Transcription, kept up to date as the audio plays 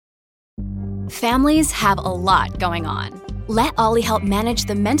Families have a lot going on. Let Ollie help manage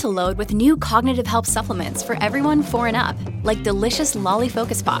the mental load with new cognitive help supplements for everyone 4 and up, like delicious Lolly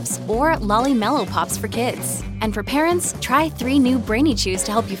Focus Pops or Lolly Mellow Pops for kids. And for parents, try 3 new Brainy Chews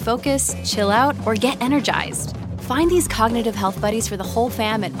to help you focus, chill out, or get energized. Find these cognitive health buddies for the whole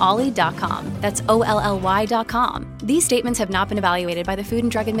fam at ollie.com. That's OLLY.com. These statements have not been evaluated by the Food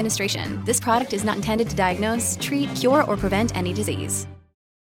and Drug Administration. This product is not intended to diagnose, treat, cure, or prevent any disease.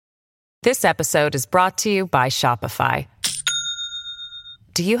 This episode is brought to you by Shopify.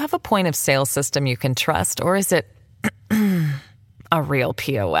 Do you have a point of sale system you can trust, or is it a real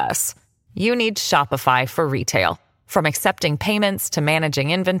POS? You need Shopify for retail. From accepting payments to managing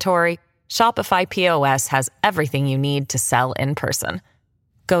inventory, Shopify POS has everything you need to sell in person.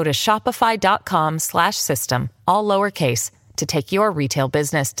 Go to shopify.com/system, all lowercase, to take your retail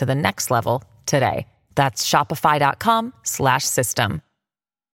business to the next level today. That's shopify.com/system.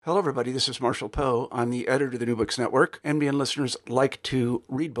 Hello, everybody. This is Marshall Poe. I'm the editor of the New Books Network. NBN listeners like to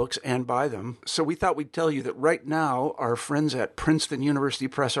read books and buy them. So we thought we'd tell you that right now, our friends at Princeton University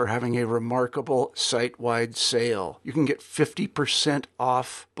Press are having a remarkable site-wide sale. You can get 50%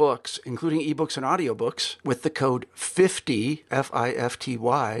 off books, including ebooks and audiobooks, with the code 50,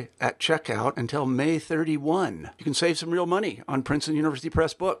 F-I-F-T-Y, at checkout until May 31. You can save some real money on Princeton University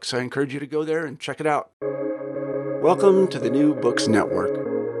Press books. I encourage you to go there and check it out. Welcome to the New Books Network.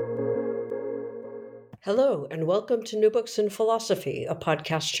 Hello, and welcome to New Books in Philosophy, a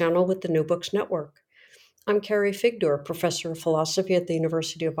podcast channel with the New Books Network. I'm Carrie Figdor, professor of philosophy at the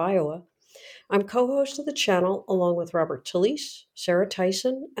University of Iowa. I'm co-host of the channel along with Robert Talisse, Sarah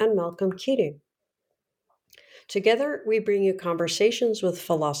Tyson, and Malcolm Keating. Together, we bring you conversations with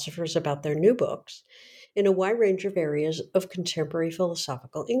philosophers about their new books in a wide range of areas of contemporary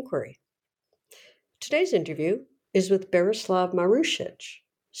philosophical inquiry. Today's interview is with Berislav Marusić,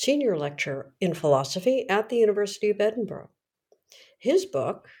 senior lecturer in philosophy at the University of Edinburgh. His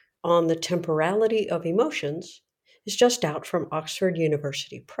book, On the Temporality of Emotions, is just out from Oxford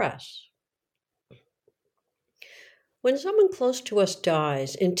University Press. When someone close to us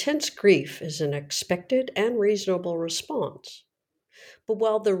dies, intense grief is an expected and reasonable response. But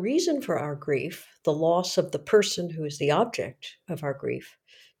while the reason for our grief, the loss of the person who is the object of our grief,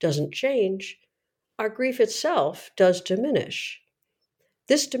 doesn't change, our grief itself does diminish.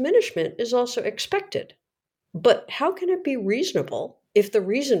 This diminishment is also expected, but how can it be reasonable if the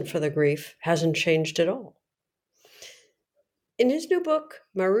reason for the grief hasn't changed at all? In his new book,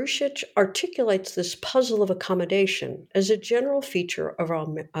 Marusić articulates this puzzle of accommodation as a general feature of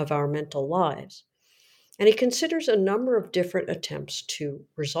our mental lives, and he considers a number of different attempts to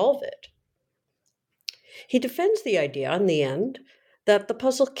resolve it. He defends the idea, in the end, that the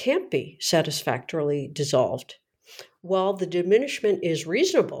puzzle can't be satisfactorily dissolved. While the diminishment is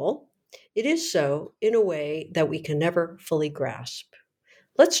reasonable, it is so in a way that we can never fully grasp.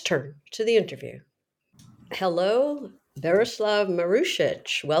 Let's turn to the interview. Hello, Berislav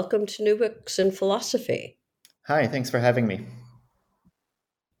Marusić. Welcome to New Books in Philosophy. Hi, thanks for having me.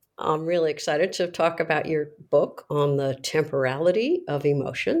 I'm really excited to talk about your book on the temporality of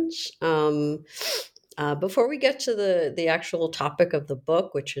emotions. Before we get to the actual topic of the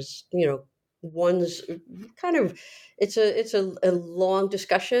book, which is, one's kind of, it's a long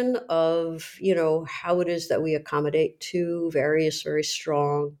discussion of, how it is that we accommodate two various, very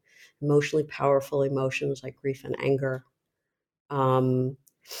strong, emotionally powerful emotions like grief and anger, and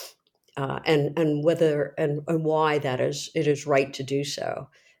whether and why it is right to do so,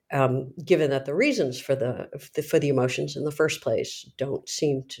 given that the reasons for the emotions in the first place don't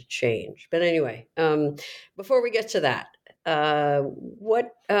seem to change. But anyway, before we get to that,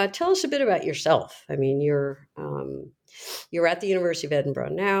 tell us a bit about yourself. I mean, you're at the University of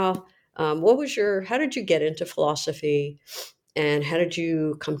Edinburgh now. How did you get into philosophy, and how did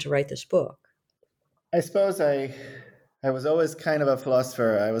you come to write this book? I suppose I was always kind of a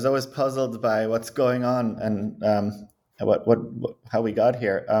philosopher. I was always puzzled by what's going on and how we got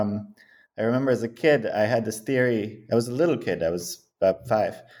here. I remember as a kid, I had this theory. I was a little kid. I was about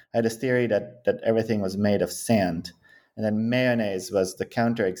 5. I had this theory that everything was made of sand. And then mayonnaise was the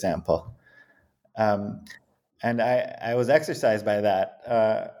counterexample. And I was exercised by that.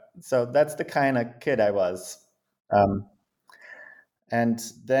 So that's the kind of kid I was. And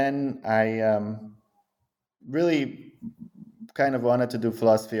then I really kind of wanted to do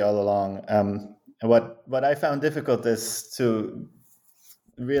philosophy all along. And what I found difficult is to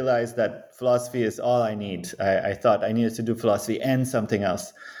realize that philosophy is all I need. I thought I needed to do philosophy and something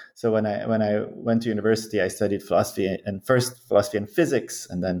else. So when I went to university, I studied philosophy, and first philosophy and physics,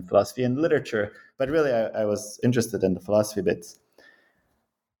 and then philosophy and literature. But really, I was interested in the philosophy bits.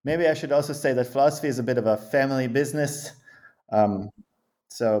 maybe I should also say that philosophy is a bit of a family business.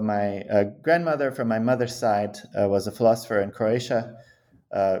 So my grandmother from my mother's side was a philosopher in Croatia.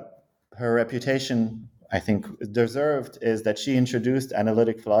 Her reputation, I think, deserved is that she introduced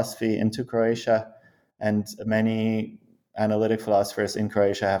analytic philosophy into Croatia, and many analytic philosophers in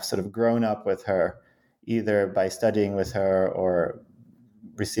Croatia have sort of grown up with her, either by studying with her or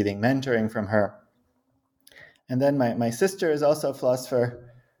receiving mentoring from her. And then my sister is also a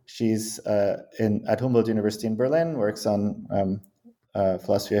philosopher. She's at Humboldt University in Berlin, works on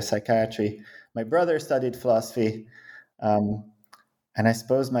philosophy of psychiatry. My brother studied philosophy. And I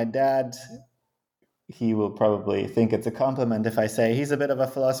suppose my dad, he will probably think it's a compliment if I say he's a bit of a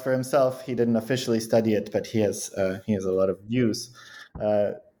philosopher himself. He didn't officially study it, but he has a lot of views.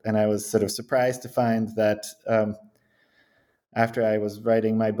 And I was sort of surprised to find that after I was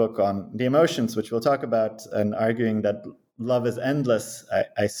writing my book on the emotions, which we'll talk about, and arguing that love is endless,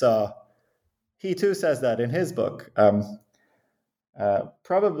 I saw he too says that in his book.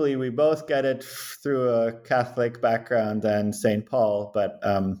 Probably we both get it through a Catholic background and St. Paul, but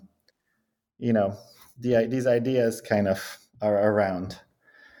these ideas kind of are around.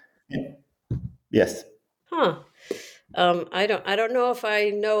 Yes. Huh. I don't know if I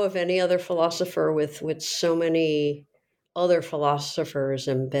know of any other philosopher with so many other philosophers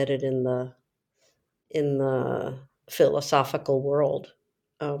embedded in the philosophical world,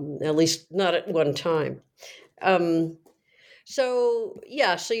 at least not at one time. So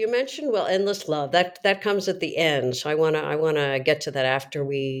you mentioned, well, endless love that comes at the end. So I wanna get to that after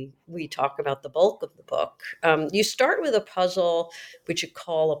we talk about the bulk of the book. You start with a puzzle which you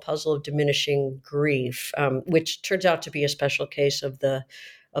call a puzzle of diminishing grief, which turns out to be a special case of the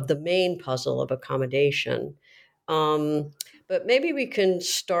main puzzle of accommodation. But maybe we can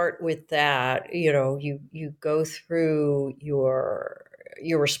start with that. You go through your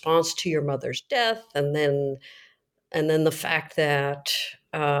response to your mother's death, and then the fact that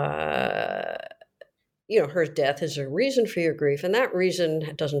her death is a reason for your grief, and that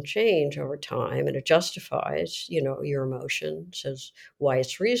reason doesn't change over time, and it justifies your emotions as why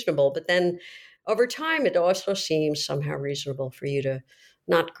it's reasonable. But then over time, it also seems somehow reasonable for you to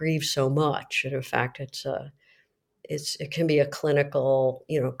not grieve so much, and in fact, it can be a clinical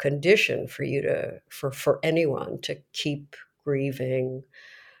condition for you for anyone to keep grieving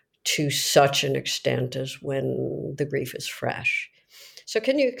to such an extent as when the grief is fresh. So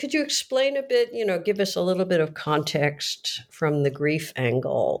could you explain a bit, give us a little bit of context from the grief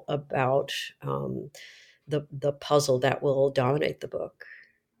angle about the puzzle that will dominate the book?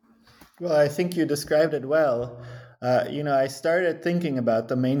 Well, I think you described it well. I started thinking about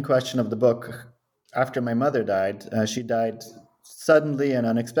the main question of the book after my mother died. She died suddenly and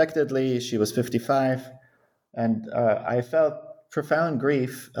unexpectedly. She was 55, and I felt profound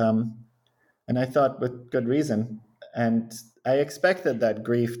grief, and I thought with good reason. And I expected that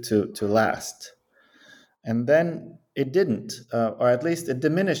grief to last. And then it didn't, or at least it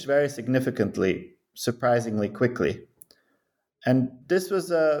diminished very significantly, surprisingly quickly. And this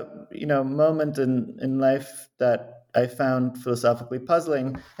was a moment in life that I found philosophically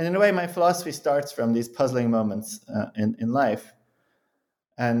puzzling. And in a way, my philosophy starts from these puzzling moments in life.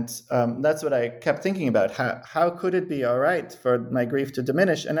 And that's what I kept thinking about. How could it be all right for my grief to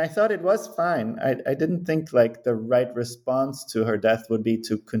diminish? And I thought it was fine. I didn't think like the right response to her death would be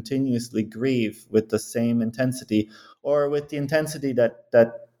to continuously grieve with the same intensity, or with the intensity that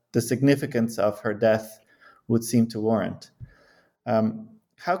the significance of her death would seem to warrant.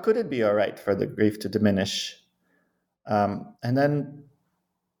 How could it be all right for the grief to diminish? And then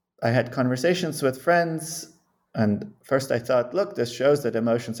I had conversations with friends. And first I thought, look, this shows that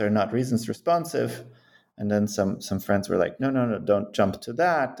emotions are not reasons responsive. And then some friends were like, no, don't jump to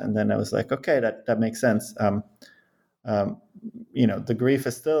that. And then I was like, okay, that makes sense. The grief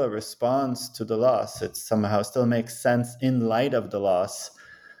is still a response to the loss. It somehow still makes sense in light of the loss.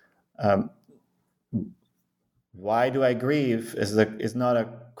 Why do I grieve is not a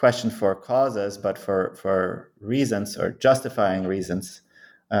question for causes, but for reasons or justifying reasons.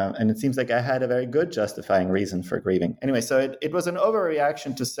 And it seems like I had a very good justifying reason for grieving. Anyway, so it was an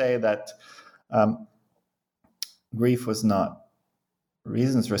overreaction to say that grief was not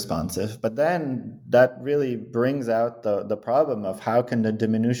reasons responsive. But then that really brings out the problem of how can the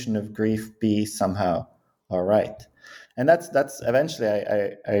diminution of grief be somehow all right? And that's eventually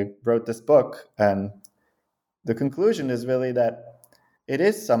I wrote this book, and the conclusion is really that it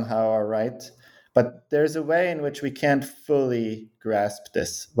is somehow all right. But there's a way in which we can't fully grasp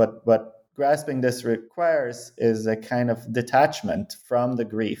this. What grasping this requires is a kind of detachment from the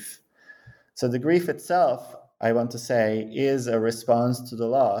grief. So the grief itself I want to say, is a response to the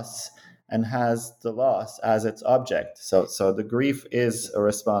loss and has the loss as its object. So the grief is a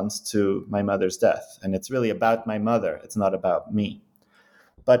response to my mother's death, and it's really about my mother. It's not about me.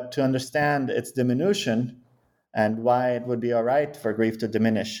 But to understand its diminution and why it would be all right for grief to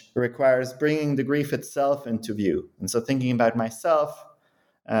diminish requires bringing the grief itself into view. And so thinking about myself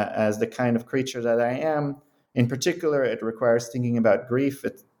as the kind of creature that I am, in particular, it requires thinking about grief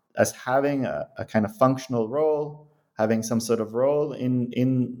as having a kind of functional role, having some sort of role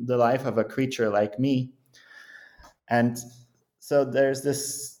in the life of a creature like me. And so there's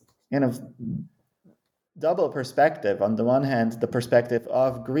this kind of double perspective. On the one hand, the perspective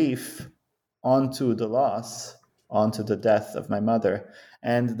of grief onto the loss, onto the death of my mother,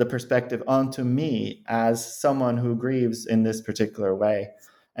 and the perspective onto me as someone who grieves in this particular way.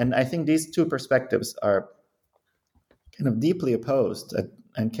 And I think these two perspectives are kind of deeply opposed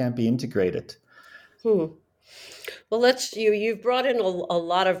and can't be integrated. Well, you've brought in a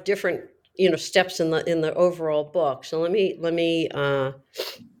lot of different steps in the overall book. So let me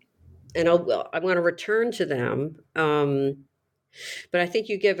and I'm going to return to them. But I think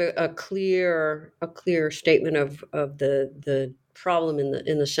you give a clear statement of the problem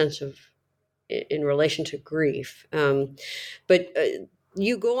in the sense of in relation to grief. But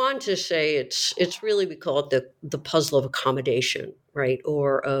you go on to say it's really, we call it the puzzle of accommodation, right?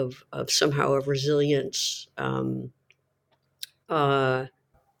 Or of somehow of resilience.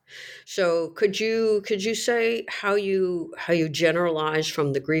 So could you say how you generalize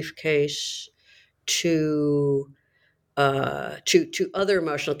from the grief case to other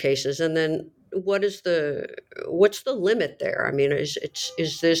emotional cases, and then what's the limit there? I mean,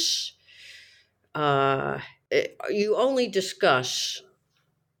 is this you only discuss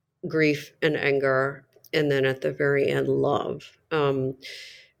grief and anger, and then at the very end, love.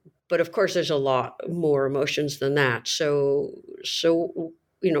 But of course, there's a lot more emotions than that. So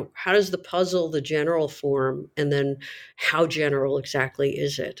how does the puzzle, the general form, and then how general exactly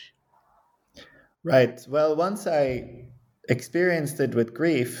is it? Right. Well, once I experienced it with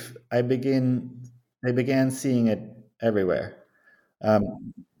grief, I began seeing it everywhere.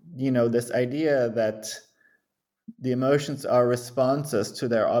 This idea that the emotions are responses to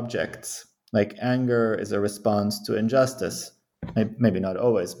their objects. Like anger is a response to injustice. Maybe not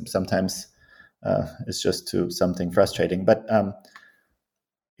always. Sometimes it's just to something frustrating. But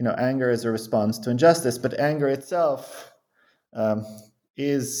anger is a response to injustice. But anger itself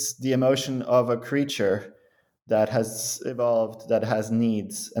is the emotion of a creature that has evolved, that has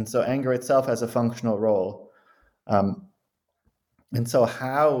needs. And so anger itself has a functional role. And so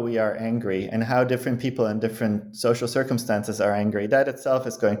how we are angry and how different people in different social circumstances are angry, that itself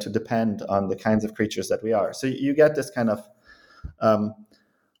is going to depend on the kinds of creatures that we are. So you get this kind of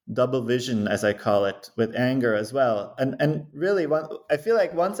double vision, as I call it, with anger as well. And really, I feel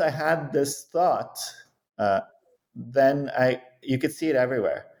like once I had this thought, then you could see it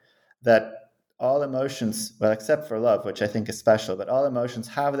everywhere, that all emotions, well, except for love, which I think is special, but all emotions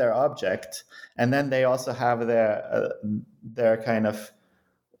have their object, and then they also have their kind of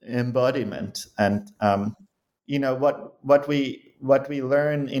embodiment. And what we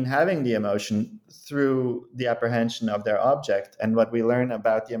learn in having the emotion through the apprehension of their object, and what we learn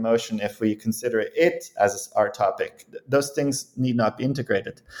about the emotion if we consider it as our topic, those things need not be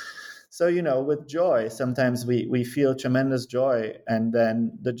integrated. So, with joy, sometimes we feel tremendous joy, and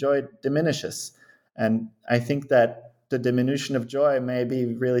then the joy diminishes. And I think that the diminution of joy may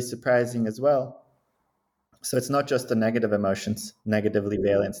be really surprising as well. So it's not just the negative emotions, negatively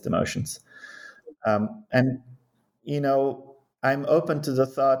valenced emotions. And I'm open to the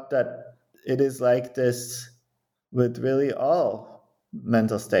thought that it is like this with really all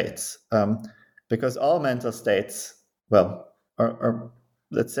mental states, because all mental states, well, are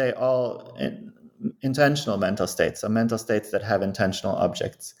let's say all intentional mental states, so mental states that have intentional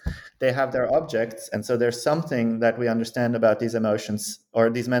objects. They have their objects, and so there's something that we understand about these emotions or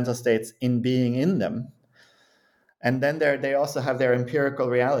these mental states in being in them. And then they also have their empirical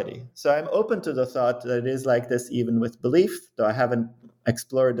reality. So I'm open to the thought that it is like this even with belief, though I haven't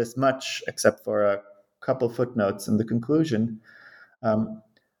explored this much except for a couple footnotes in the conclusion.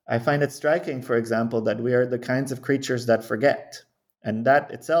 I find it striking, for example, that we are the kinds of creatures that forget. And that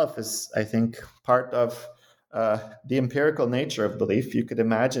itself is, I think, part of the empirical nature of belief. You could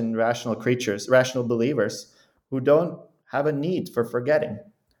imagine rational creatures, rational believers, who don't have a need for forgetting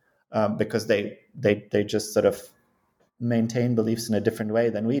because they just sort of maintain beliefs in a different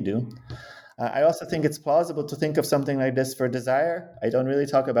way than we do. I also think it's plausible to think of something like this for desire. I don't really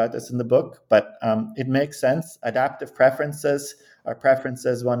talk about this in the book, but it makes sense. Adaptive preferences are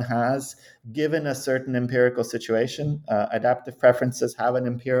preferences one has given a certain empirical situation. Adaptive preferences have an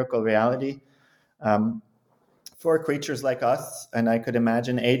empirical reality for creatures like us, and I could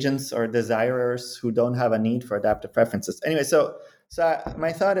imagine agents or desirers who don't have a need for adaptive preferences. Anyway, so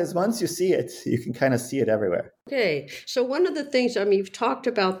my thought is, once you see it, you can kind of see it everywhere. Okay, so one of the things, you've talked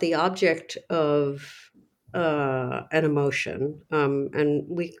about the object of an emotion,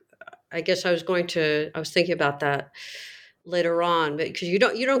 and I guess I was thinking about that later on, because you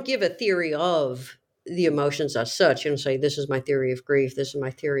don't give a theory of the emotions as such. You don't say, this is my theory of grief, this is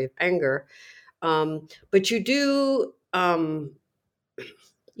my theory of anger, but you do.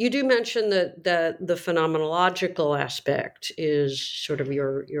 You do mention that the phenomenological aspect is sort of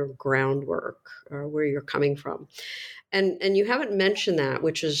your groundwork, or where you're coming from, and you haven't mentioned that,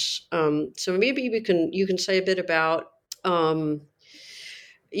 which is so maybe you can say a bit about.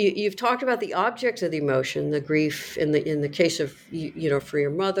 You've talked about the object of the emotion, the grief. In the case of for your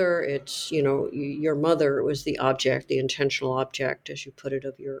mother, it's your mother was the object, the intentional object, as you put it,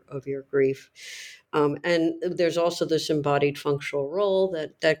 of your grief. And there's also this embodied functional role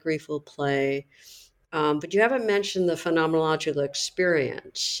that grief will play. But you haven't mentioned the phenomenological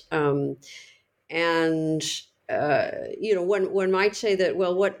experience. And one might say that,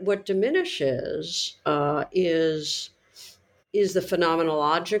 well, what diminishes is the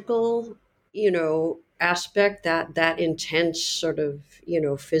phenomenological, aspect, that intense sort of,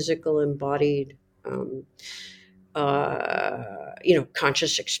 physical embodied,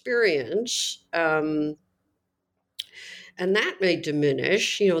 conscious experience. And that may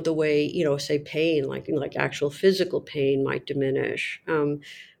diminish, the way, say pain, like actual physical pain might diminish.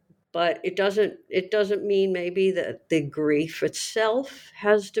 But it doesn't mean maybe that the grief itself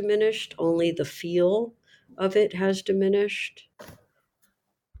has diminished, only the feel of it has diminished.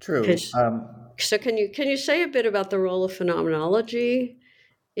 True. So can you say a bit about the role of phenomenology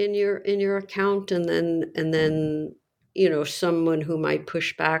in your account, and then someone who might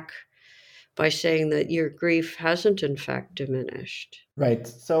push back by saying that your grief hasn't in fact diminished? Right.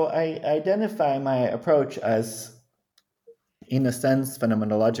 So I identify my approach as, in a sense,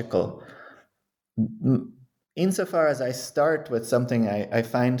 phenomenological. Insofar as I start with something I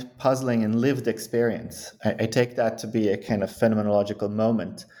find puzzling in lived experience, I take that to be a kind of phenomenological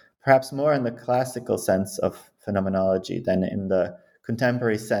moment, perhaps more in the classical sense of phenomenology than in the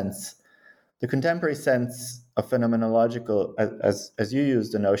contemporary sense. The contemporary sense of phenomenological, as you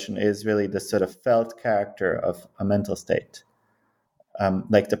use the notion, is really the sort of felt character of a mental state,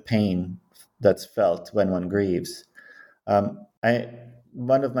 like the pain that's felt when one grieves.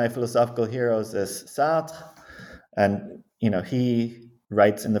 One of my philosophical heroes is Sartre, and he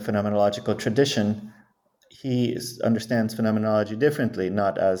writes in the phenomenological tradition. He understands phenomenology differently,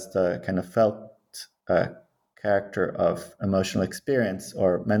 not as the kind of felt character of emotional experience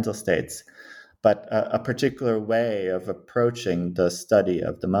or mental states, but a particular way of approaching the study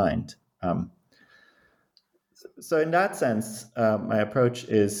of the mind. So in that sense, my approach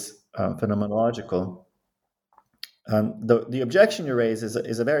is phenomenological. The objection you raise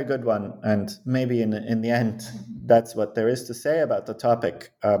is a very good one, and maybe in the end, that's what there is to say about the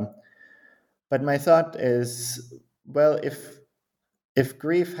topic. But my thought is, well, if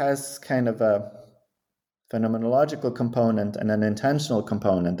grief has kind of a phenomenological component and an intentional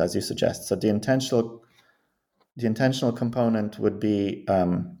component, as you suggest, so the intentional component would be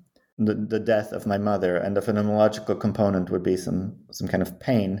the death of my mother, and the phenomenological component would be some kind of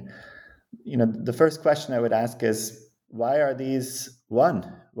pain. The first question I would ask is, why are these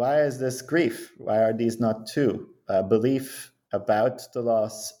one? Why is this grief? Why are these not two? Belief about the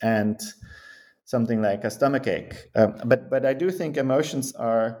loss and something like a stomachache. But I do think emotions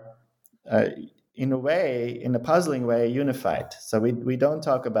are, in a puzzling way, unified. So we don't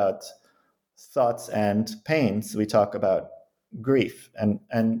talk about thoughts and pains. We talk about grief.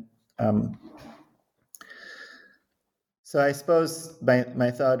 And so I suppose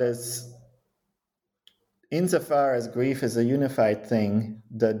my thought is, insofar as grief is a unified thing,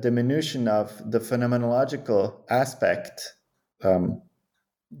 the diminution of the phenomenological aspect,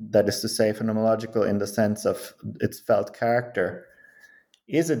 that is to say, phenomenological in the sense of its felt character,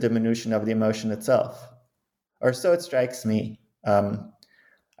 is a diminution of the emotion itself. Or so it strikes me.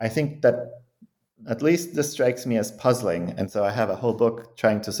 I think that at least this strikes me as puzzling. And so I have a whole book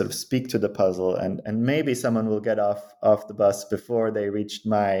trying to sort of speak to the puzzle, and maybe someone will get off the bus before they reached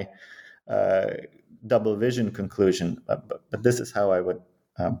my double vision conclusion. But this is how I would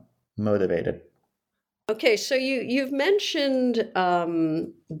motivate it. Okay, so you've mentioned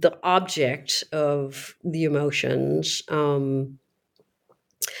the object of the emotions.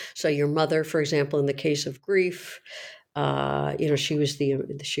 So your mother, for example, in the case of grief, she was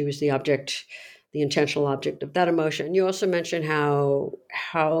the object, the intentional object of that emotion. You also mentioned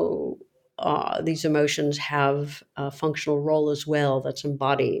how these emotions have a functional role as well that's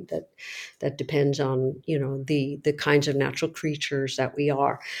embodied, that depends on the kinds of natural creatures that we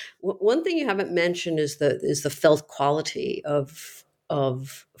are. One thing you haven't mentioned is the felt quality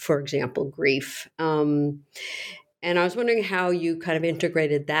of, for example, grief. And I was wondering how you kind of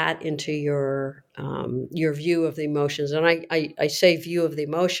integrated that into your view of the emotions. And I say view of the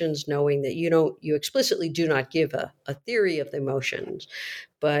emotions, knowing that you explicitly do not give a theory of the emotions,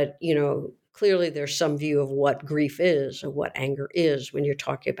 but clearly there's some view of what grief is or what anger is when you're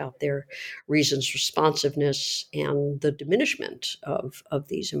talking about their reasons, responsiveness, and the diminishment of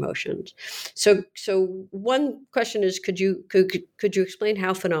these emotions. So one question is, could you explain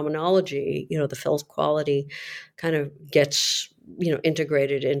how phenomenology, the felt quality, kind of gets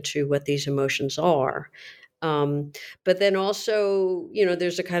integrated into what these emotions are? Um, but then also,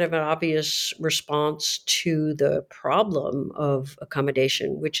 there's a kind of an obvious response to the problem of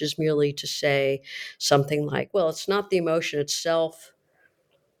accommodation, which is merely to say something like, well, it's not the emotion itself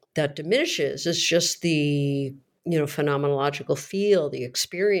that diminishes, it's just the phenomenological field, the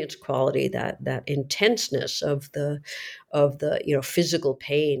experience quality, that intenseness of the physical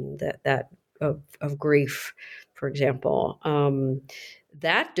pain that of grief, for example.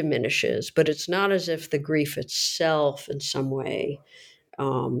 That diminishes, but it's not as if the grief itself in some way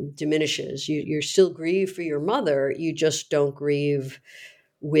diminishes. You're still grieved for your mother, you just don't grieve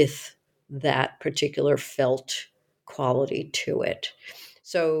with that particular felt quality to it.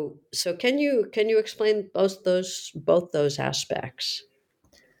 So can you explain both those aspects?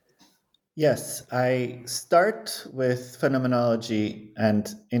 Yes, I start with phenomenology,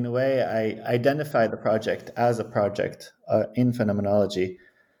 and in a way, I identify the project as a project in phenomenology.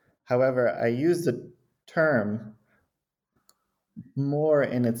 However, I use the term more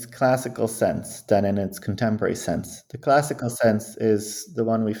in its classical sense than in its contemporary sense. The classical sense is the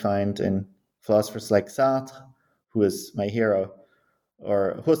one we find in philosophers like Sartre, who is my hero,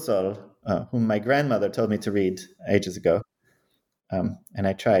 or Husserl, whom my grandmother told me to read ages ago, and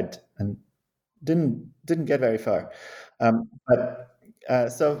I tried and didn't get very far.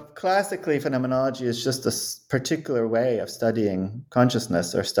 So classically, phenomenology is just a particular way of studying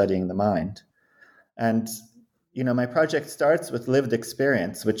consciousness or studying the mind. And my project starts with lived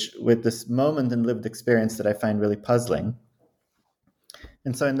experience, which with this moment in lived experience that I find really puzzling.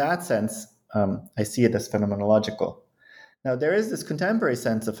 And so, in that sense, I see it as phenomenological. Now, there is this contemporary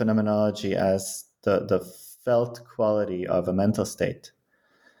sense of phenomenology as the felt quality of a mental state.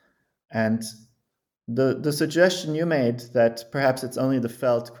 And the suggestion you made that perhaps it's only the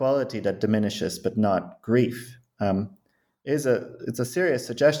felt quality that diminishes, but not grief, it's a serious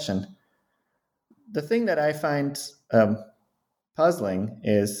suggestion. The thing that I find puzzling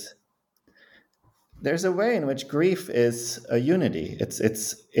is there's a way in which grief is a unity.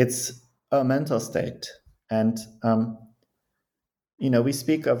 It's a mental state, and we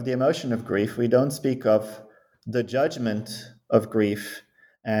speak of the emotion of grief. We don't speak of the judgment of grief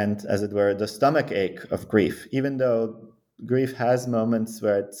and, as it were, the stomach ache of grief, even though grief has moments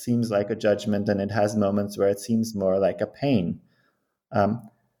where it seems like a judgment and it has moments where it seems more like a pain.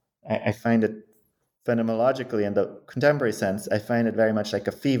 I find it phenomenologically, in the contemporary sense, I find it very much like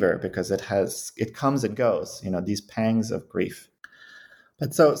a fever because it comes and goes, these pangs of grief.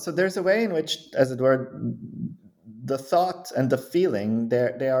 But so there's a way in which, as it were, the thought and the feeling,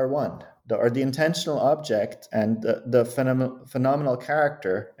 they are one, or the intentional object and the phenomenal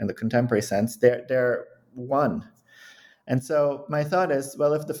character in the contemporary sense, they're one. And so my thought is,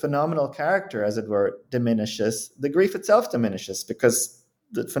 well, if the phenomenal character, as it were, diminishes, the grief itself diminishes because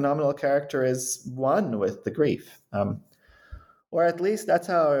the phenomenal character is one with the grief. Or at least that's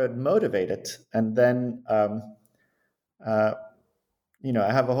how I would motivate it. And then, I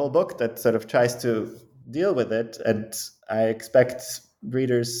have a whole book that sort of tries to deal with it, and I expect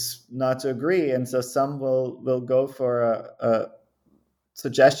readers not to agree. And so some will go for a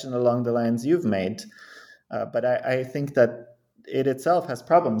suggestion along the lines you've made. But I think that it itself has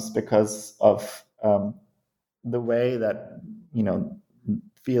problems because of the way that,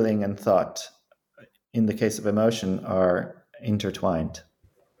 feeling and thought, in the case of emotion, are intertwined.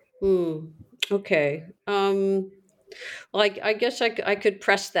 Okay. Well, I guess I could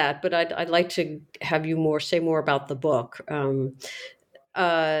press that, but I'd like to have you say more about the book.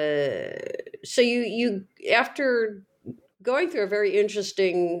 Uh, so you after going through a very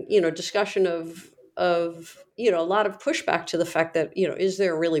interesting, discussion of a lot of pushback to the fact that, is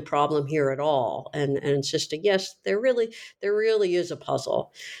there a really problem here at all? And insisting, yes, there really is a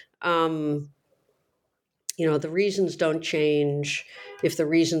puzzle. The reasons don't change. If the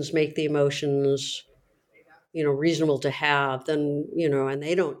reasons make the emotions, reasonable to have, then, and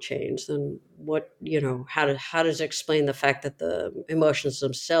they don't change, then what, how does it explain the fact that the emotions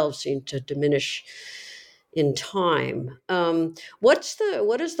themselves seem to diminish in time?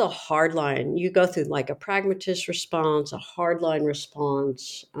 What is the hard line? You go through like a pragmatist response, a hard line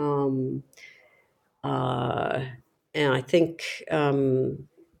response, uh, and I think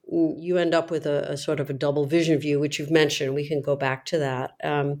you end up with a sort of a double vision view, which you've mentioned. We can go back to that.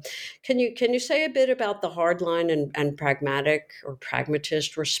 Can you say a bit about the hardline and pragmatic or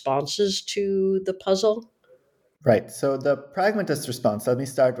pragmatist responses to the puzzle? Right. So the pragmatist response, let me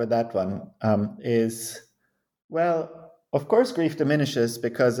start with that one, is, well, of course grief diminishes,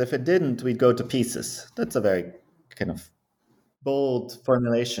 because if it didn't, we'd go to pieces. That's a very kind of bold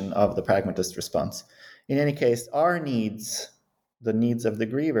formulation of the pragmatist response. In any case, our needs, the needs of the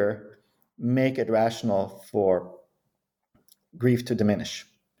griever, make it rational for grief to diminish.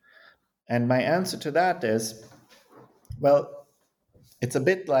 And my answer to that is, well, it's a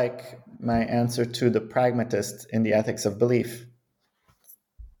bit like my answer to the pragmatist in the ethics of belief.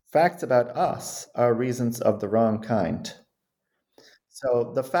 Facts about us are reasons of the wrong kind.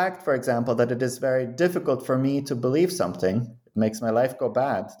 So the fact, for example, that it is very difficult for me to believe something, it makes my life go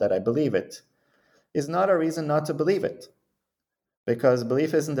bad that I believe it, is not a reason not to believe it. Because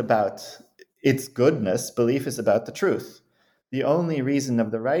belief isn't about its goodness, belief is about the truth. The only reason of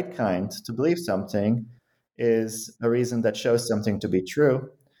the right kind to believe something is a reason that shows something to be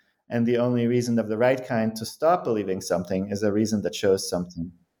true. And the only reason of the right kind to stop believing something is a reason that shows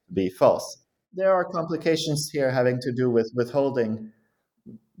something to be false. There are complications here having to do with withholding.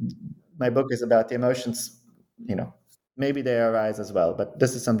 My book is about the emotions, maybe they arise as well, but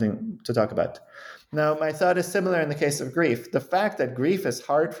this is something to talk about. Now, my thought is similar in the case of grief. The fact that grief is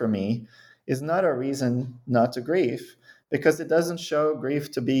hard for me is not a reason not to grieve, because it doesn't show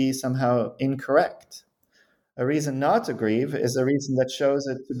grief to be somehow incorrect. A reason not to grieve is a reason that shows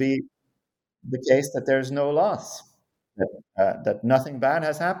it to be the case that there's no loss, that nothing bad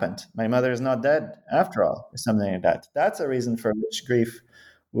has happened. My mother is not dead after all, or something like that. That's a reason for which grief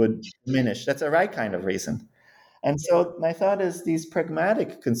would diminish. That's a right kind of reason. And so my thought is these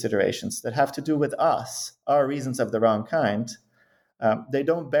pragmatic considerations that have to do with us are reasons of the wrong kind. They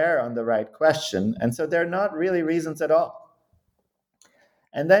don't bear on the right question, and so they're not really reasons at all.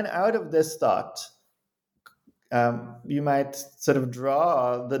 And then out of this thought, you might sort of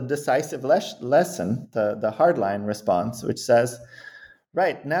draw the decisive lesson, the hardline response, which says,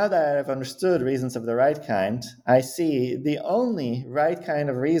 right, now that I've understood reasons of the right kind, I see the only right kind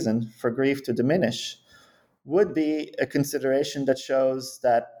of reason for grief to diminish would be a consideration that shows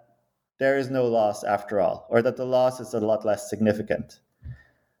that there is no loss after all, or that the loss is a lot less significant.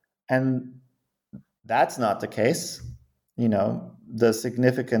 And that's not the case. The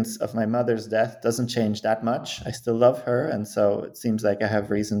significance of my mother's death doesn't change that much. I still love her, and so it seems like I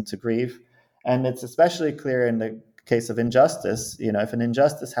have reason to grieve. And it's especially clear in the case of injustice. If an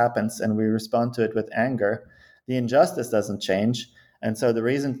injustice happens and we respond to it with anger, the injustice doesn't change. And so the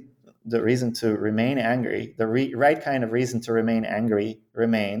reason to remain angry, the right kind of reason to remain angry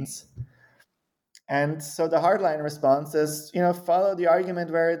remains. And so the hardline response is, follow the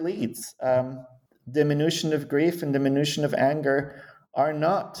argument where it leads. Diminution of grief and diminution of anger are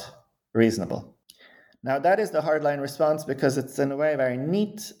not reasonable. Now, that is the hardline response because it's in a way very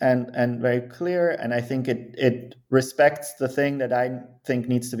neat and very clear, and I think it respects the thing that I think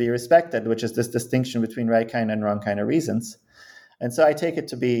needs to be respected, which is this distinction between right kind and wrong kind of reasons. And so I take it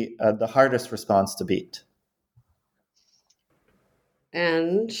to be the hardest response to beat.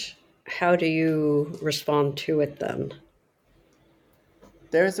 And how do you respond to it then?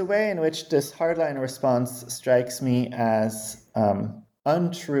 There's a way in which this hardline response strikes me as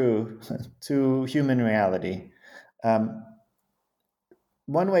untrue to human reality. One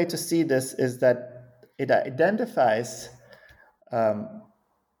way to see this is that it identifies the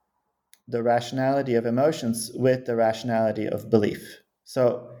rationality of emotions with the rationality of belief.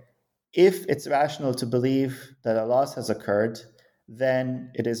 So if it's rational to believe that a loss has occurred,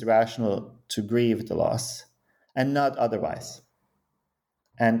 then it is rational to grieve the loss and not otherwise.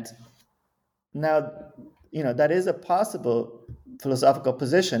 And now, that is a possible philosophical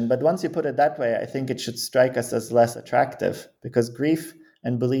position, but once you put it that way, I think it should strike us as less attractive because grief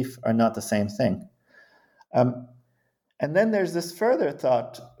and belief are not the same thing. And then there's this further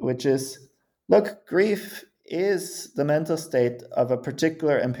thought, which is, look, grief is the mental state of a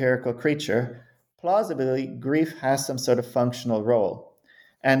particular empirical creature, plausibly, grief has some sort of functional role.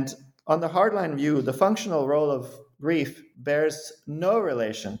 And on the hardline view, the functional role of grief bears no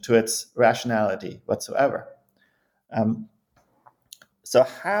relation to its rationality whatsoever. So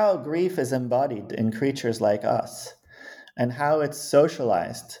how grief is embodied in creatures like us and how it's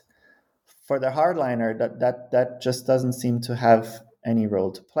socialized, for the hardliner, that just doesn't seem to have any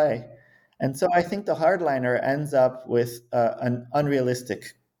role to play. And so I think the hardliner ends up with an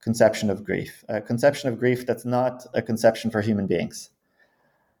unrealistic conception of grief, a conception of grief that's not a conception for human beings.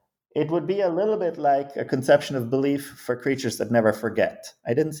 It would be a little bit like a conception of belief for creatures that never forget.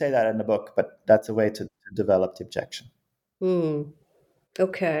 I didn't say that in the book, but that's a way to develop the objection.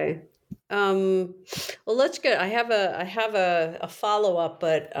 Okay. Well, let's get. I have a follow up,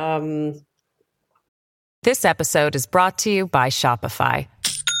 but This episode is brought to you by Shopify.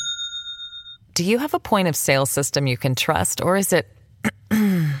 Do you have a point of sale system you can trust, or is it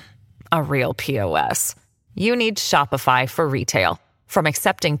a real POS? You need Shopify for retail. From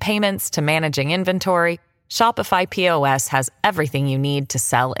accepting payments to managing inventory, Shopify POS has everything you need to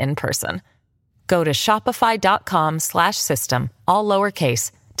sell in person. Go to shopify.com/system, all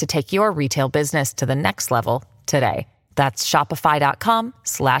lowercase, to take your retail business to the next level today. That's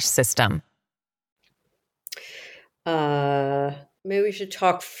shopify.com/system. maybe we should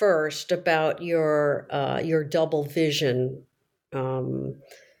talk first about your double vision. The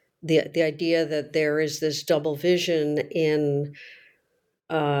idea that there is this double vision in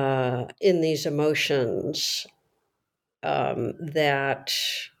these emotions that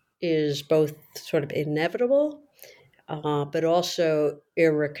is both sort of inevitable, but also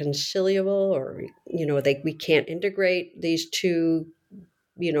irreconcilable, or we can't integrate these two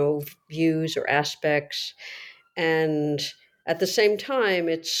views or aspects. And at the same time,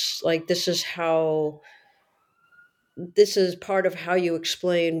 it's like this is part of how you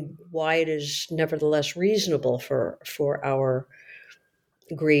explain why it is nevertheless reasonable for our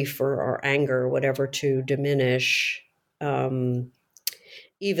grief or our anger or whatever to diminish, even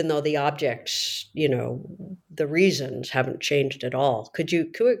though the objects, the reasons haven't changed at all. Could you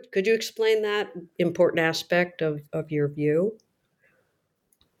explain that important aspect of your view?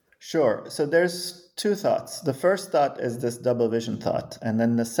 Sure. So there's two thoughts. The first thought is this double vision thought. And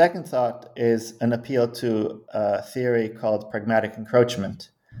then the second thought is an appeal to a theory called pragmatic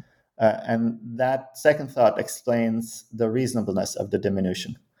encroachment. And that second thought explains the reasonableness of the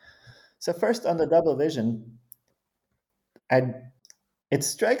diminution. So first, on the double vision, it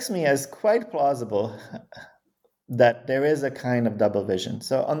strikes me as quite plausible that there is a kind of double vision.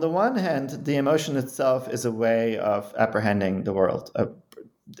 So on the one hand, the emotion itself is a way of apprehending the world.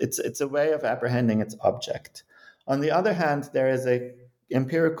 It's a way of apprehending its object. On the other hand, there is a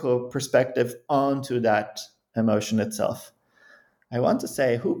empirical perspective onto that emotion itself. I want to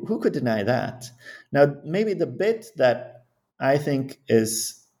say, who could deny that? Now, maybe the bit that I think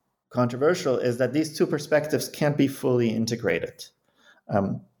is controversial is that these two perspectives can't be fully integrated.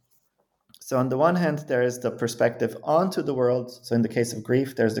 So on the one hand, there is the perspective onto the world. So in the case of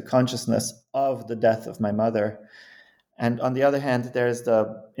grief, there's the consciousness of the death of my mother. And on the other hand, there's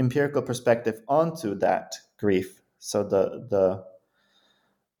the empirical perspective onto that grief. So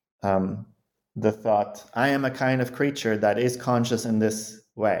the thought, I am a kind of creature that is conscious in this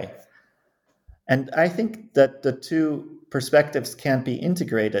way. And I think that the two perspectives can't be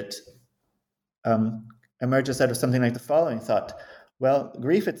integrated emerges out of something like the following thought. Well,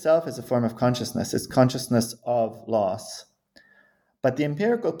 grief itself is a form of consciousness. It's consciousness of loss. But the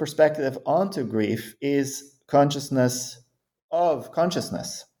empirical perspective onto grief is consciousness of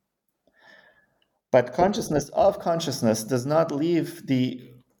consciousness. But consciousness of consciousness does not leave the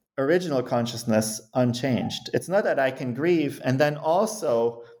original consciousness unchanged. It's not that I can grieve and then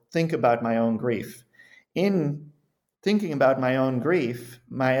also think about my own grief. In thinking about my own grief,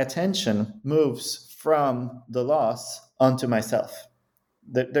 my attention moves from the loss onto myself.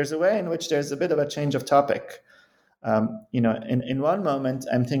 There's a way in which there's a bit of a change of topic. In one moment,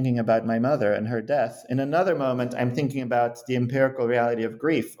 I'm thinking about my mother and her death. In another moment, I'm thinking about the empirical reality of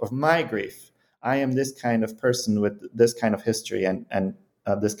grief, of my grief. I am this kind of person with this kind of history and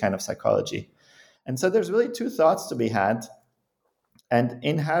this kind of psychology. And so there's really two thoughts to be had. And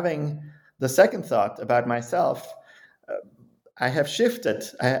in having the second thought about myself, I have shifted.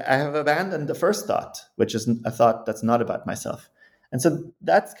 I have abandoned the first thought, which is a thought that's not about myself. And so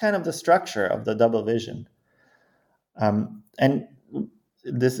that's kind of the structure of the double vision. And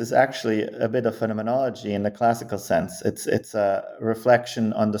this is actually a bit of phenomenology in the classical sense. It's a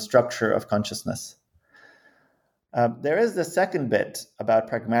reflection on the structure of consciousness. There is the second bit about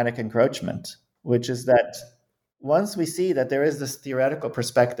pragmatic encroachment, which is that once we see that there is this theoretical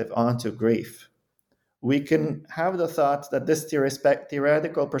perspective onto grief, we can have the thought that this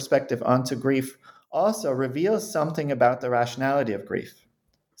theoretical perspective onto grief also reveals something about the rationality of grief.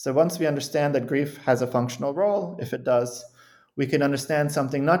 So once we understand that grief has a functional role, if it does, we can understand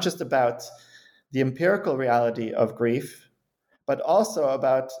something not just about the empirical reality of grief, but also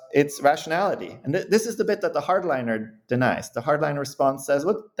about its rationality. And this is the bit that the hardliner denies. The hardliner response says,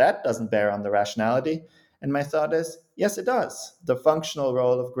 well, that doesn't bear on the rationality. And my thought is, yes, it does. The functional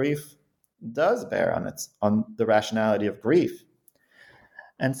role of grief does bear on the rationality of grief.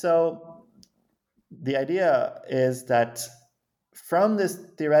 And so the idea is that from this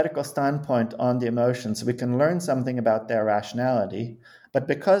theoretical standpoint on the emotions, we can learn something about their rationality. But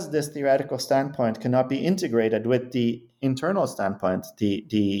because this theoretical standpoint cannot be integrated with the internal standpoint,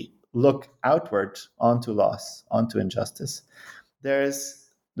 the look outward onto loss, onto injustice,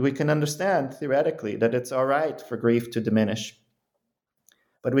 we can understand theoretically that it's all right for grief to diminish,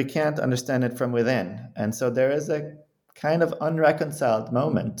 but we can't understand it from within. And so there is a kind of unreconciled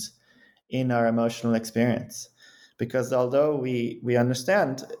moment in our emotional experience. Because although we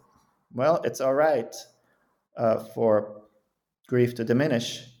understand, well, it's all right for grief to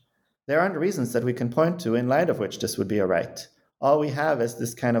diminish, there aren't reasons that we can point to in light of which this would be all right. All we have is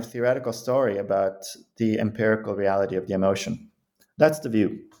this kind of theoretical story about the empirical reality of the emotion. That's the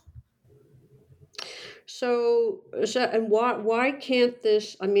view. So and why can't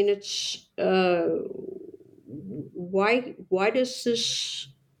this? I mean, it's why does this?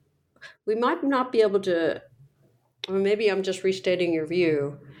 We might not be able to. Or maybe I'm just restating your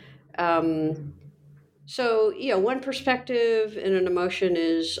view. So, one perspective in an emotion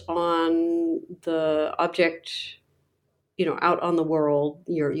is on the object, out on the world,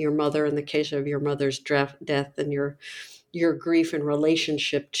 your mother, in the case of your mother's death, and your grief in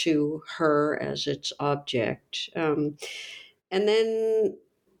relationship to her as its object. And then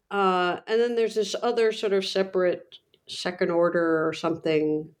there's this other sort of separate second order or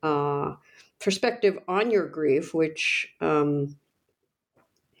something perspective on your grief, which you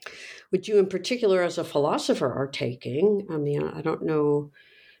in particular as a philosopher are taking. I mean, I don't know,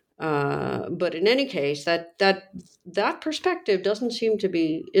 but in any case, that perspective doesn't seem to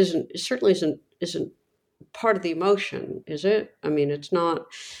be isn't part of the emotion, is it? I mean, it's not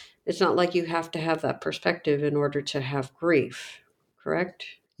like you have to have that perspective in order to have grief, correct?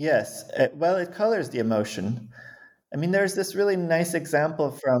 Yes. Well, it colors the emotion. I mean, there's this really nice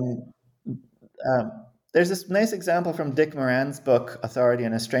example from Dick Moran's book, Authority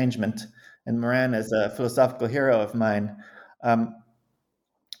and Estrangement. And Moran is a philosophical hero of mine.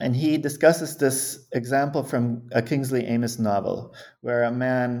 And he discusses this example from a Kingsley Amis novel, where a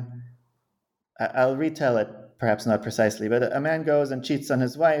man, I'll retell it, perhaps not precisely, but a man goes and cheats on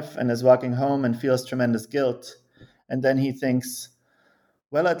his wife and is walking home and feels tremendous guilt. And then he thinks,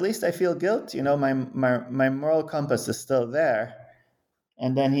 well, at least I feel guilt. My moral compass is still there.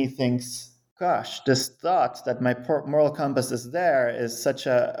 And then he thinks, gosh, this thought that my moral compass is there is such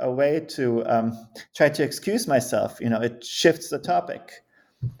a way to try to excuse myself. It shifts the topic.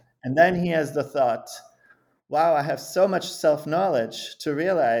 And then he has the thought, wow, I have so much self-knowledge to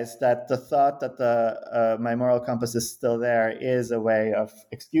realize that the thought that my moral compass is still there is a way of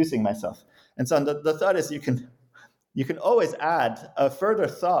excusing myself. And so the thought is you can always add a further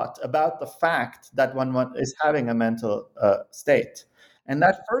thought about the fact that one is having a mental state. And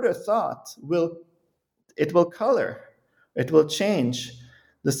that further thought will color, it will change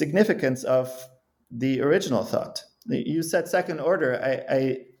the significance of the original thought. You said second order.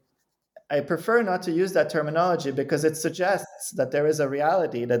 I prefer not to use that terminology because it suggests that there is a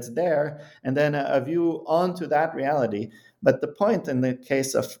reality that's there and then a view onto that reality. But the point in the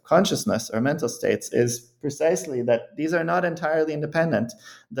case of consciousness or mental states is precisely that these are not entirely independent.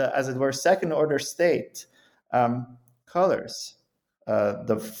 The, as it were, second order state colors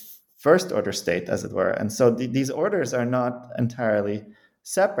the first order state, as it were. And so these orders are not entirely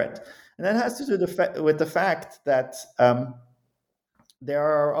separate. And that has to do with the fact that there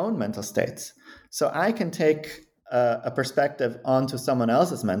are our own mental states. So I can take a perspective onto someone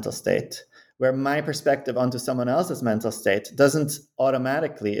else's mental state, where my perspective onto someone else's mental state doesn't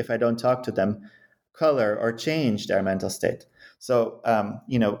automatically, if I don't talk to them, color or change their mental state. So,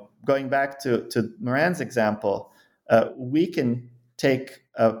 going back to Moran's example, we can take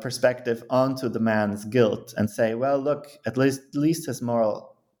a perspective onto the man's guilt and say, well, look, at least his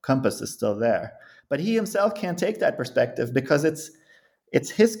moral compass is still there. But he himself can't take that perspective because it's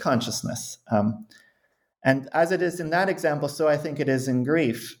his consciousness. And as it is in that example, so I think it is in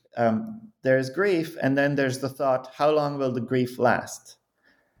grief. There's grief, and then there's the thought, how long will the grief last?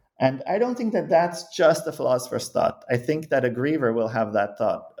 And I don't think that that's just a philosopher's thought. I think that a griever will have that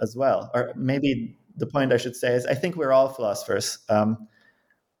thought as well. Or maybe the point I should say is I think we're all philosophers.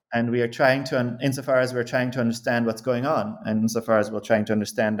 And we are trying to, insofar as we're trying to understand what's going on, and insofar as we're trying to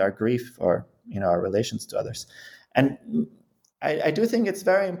understand our grief or our relations to others. And I do think it's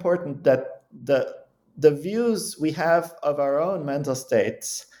very important that the views we have of our own mental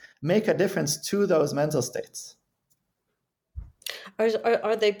states make a difference to those mental states.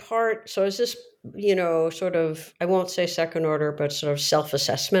 Are they part? So is this sort of, I won't say second order, but sort of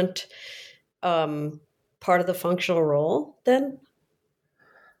self-assessment, part of the functional role then?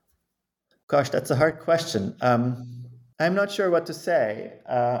 Gosh, that's a hard question. I'm not sure what to say.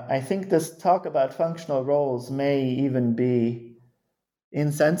 I think this talk about functional roles may even be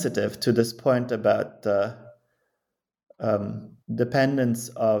insensitive to this point about the dependence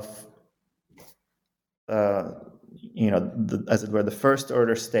of, as it were, the first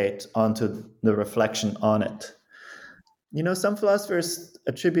order state onto the reflection on it. Some philosophers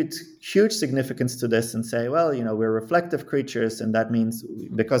attribute huge significance to this and say, well, we're reflective creatures, and that means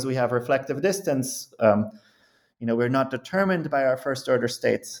because we have reflective distance, we're not determined by our first order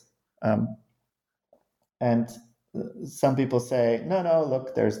states. And some people say, no,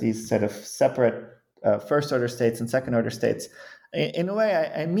 look, there's these sort of separate first order states and second order states. In a way,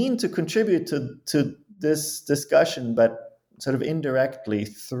 I mean to contribute to this discussion, but sort of indirectly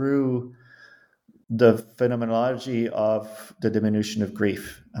through the phenomenology of the diminution of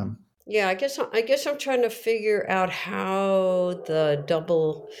grief. Yeah, I guess I'm trying to figure out how the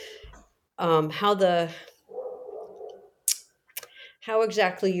double, how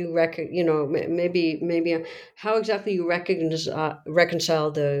exactly you maybe how exactly you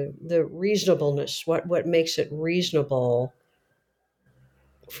reconcile the reasonableness. What makes it reasonable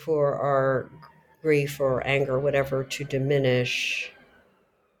for our grief or anger, whatever, to diminish?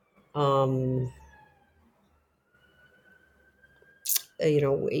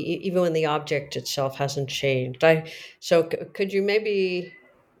 Even when the object itself hasn't changed. Could you maybe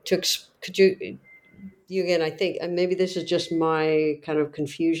could you again? I think maybe this is just my kind of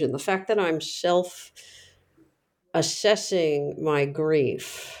confusion. The fact that I'm self-assessing my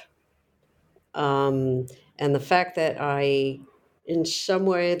grief, and the fact that I, in some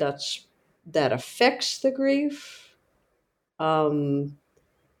way, that affects the grief,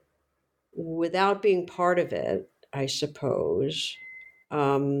 without being part of it, I suppose.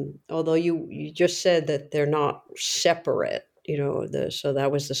 Although you just said that they're not separate, so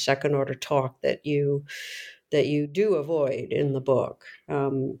that was the second order talk that you do avoid in the book.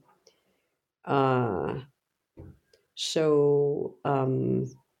 The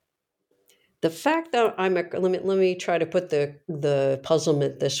fact that let me try to put the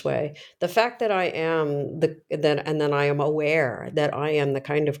puzzlement this way: the fact that I am and then I am aware that I am the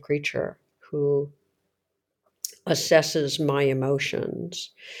kind of creature who assesses my emotions,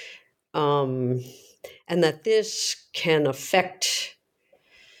 and that this can affect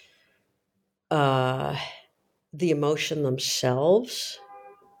the emotion themselves.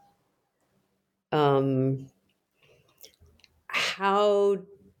 How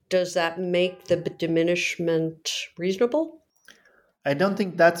does that make the diminishment reasonable? I don't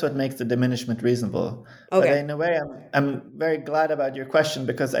think that's what makes the diminishment reasonable. Okay. But in a way, I'm very glad about your question,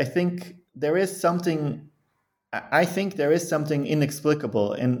 because I think there is something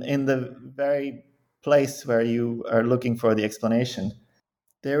inexplicable in the very place where you are looking for the explanation.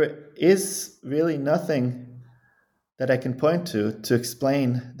 There is really nothing that I can point to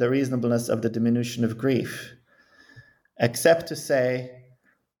explain the reasonableness of the diminution of grief, except to say,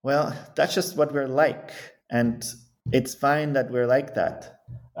 well, that's just what we're like, and it's fine that we're like that.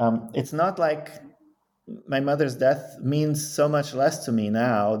 It's not like my mother's death means so much less to me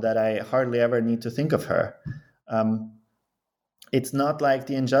now that I hardly ever need to think of her. It's not like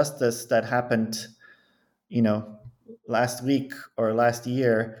the injustice that happened, last week or last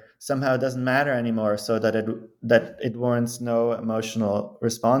year somehow doesn't matter anymore, so that it warrants no emotional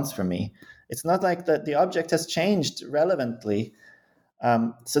response from me. It's not like that the object has changed relevantly.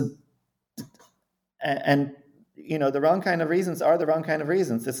 The wrong kind of reasons are the wrong kind of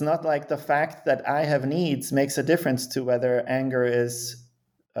reasons. It's not like the fact that I have needs makes a difference to whether anger is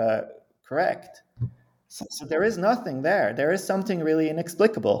correct. So there is nothing there. There is something really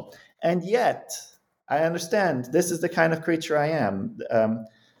inexplicable. And yet, I understand this is the kind of creature I am.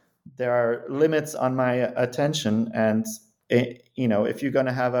 There are limits on my attention. And, if you're going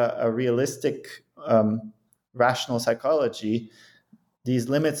to have a realistic, rational psychology, these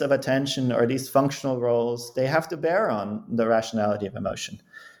limits of attention or these functional roles, they have to bear on the rationality of emotion.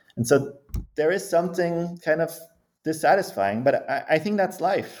 And so there is something kind of dissatisfying, but I think that's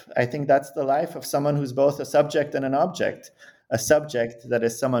life. I think that's the life of someone who's both a subject and an object. a subject that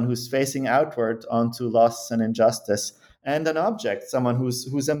is someone who's facing outward onto loss and injustice, and an object, someone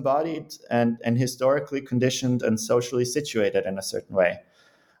who's embodied and historically conditioned and socially situated in a certain way.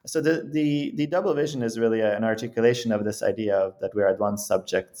 So the double vision is really an articulation of this idea of that we're at once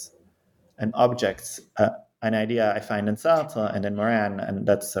subjects and objects, an idea I find in Sartre and in Morin, and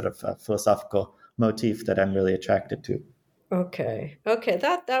that's sort of a philosophical motif that I'm really attracted to. Okay.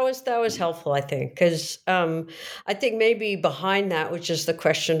 That was helpful, I think, because I think maybe behind that was just the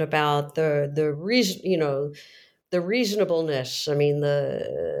question about the reason, the reasonableness. I mean,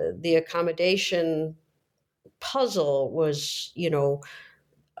 the accommodation puzzle was,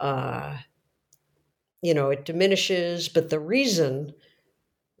 it diminishes, but the reason,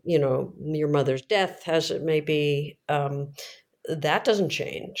 your mother's death, as it may be, that doesn't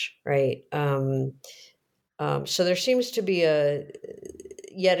change, right? So there seems to be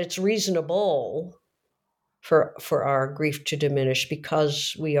yet it's reasonable for our grief to diminish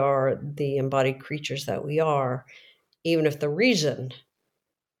because we are the embodied creatures that we are, even if the reason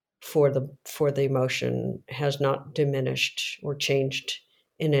for the emotion has not diminished or changed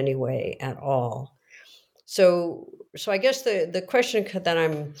in any way at all. So I guess the question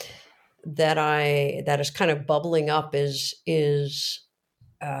that is kind of bubbling up is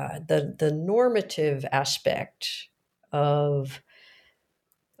the normative aspect of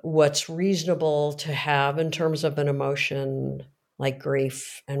what's reasonable to have in terms of an emotion like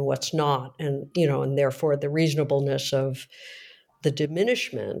grief and what's not, and and therefore the reasonableness of the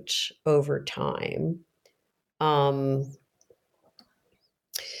diminishment over time.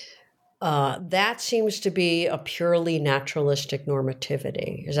 That seems to be a purely naturalistic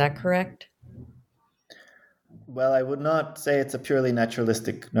normativity. Is that correct? Well, I would not say it's a purely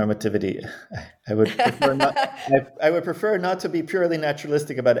naturalistic normativity. I would prefer not. I would prefer not to be purely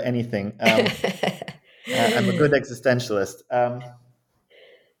naturalistic about anything. I'm a good existentialist.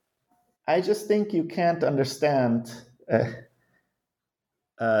 I just think you can't understand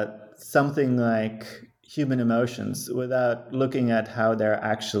something like human emotions without looking at how they're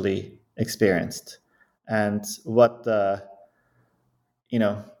actually experienced and what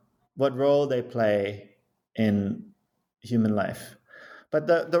what role they play in human life. But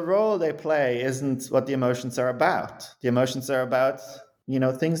the role they play isn't what the emotions are about. The emotions are about,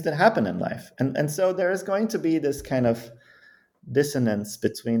 things that happen in life. And so there is going to be this kind of dissonance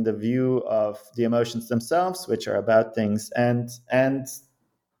between the view of the emotions themselves, which are about things, and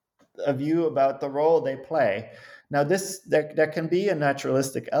a view about the role they play. Now, there can be a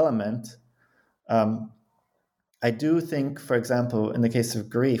naturalistic element. I do think, for example, in the case of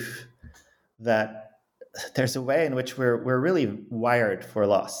grief, that there's a way in which we're really wired for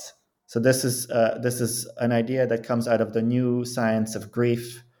loss. So this is an idea that comes out of the new science of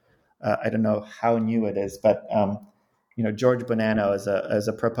grief. I don't know how new it is, but George Bonanno is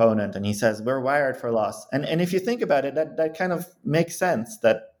a proponent, and he says we're wired for loss. And if you think about it, that kind of makes sense.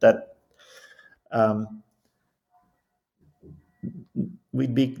 That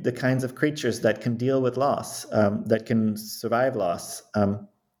we'd be the kinds of creatures that can deal with loss, that can survive loss.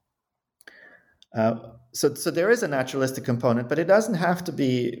 So there is a naturalistic component, but it doesn't have to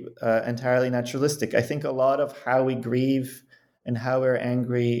be entirely naturalistic. I think a lot of how we grieve and how we're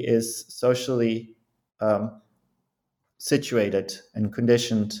angry is socially situated and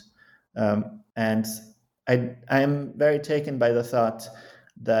conditioned. And I'm very taken by the thought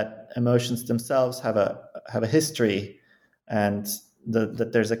that emotions themselves have a history, and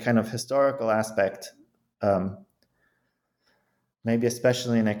that there's a kind of historical aspect, maybe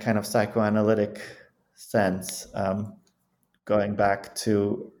especially in a kind of psychoanalytic sense, going back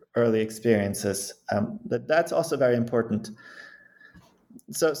to early experiences. That's also very important.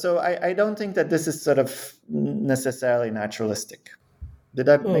 So I don't think that this is sort of necessarily naturalistic. Did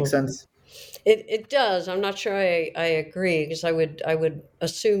that make sense? It does. I'm not sure I agree, because I would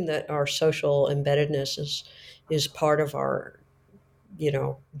assume that our social embeddedness is part of our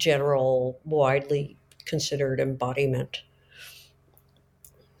general, widely considered embodiment.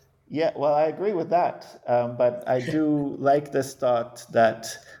 Yeah, well, I agree with that. But I do like this thought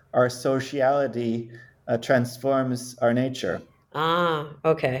that our sociality transforms our nature. Ah,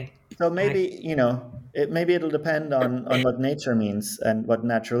 okay. So maybe, maybe it'll depend on what nature means and what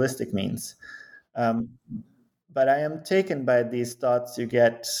naturalistic means. But I am taken by these thoughts you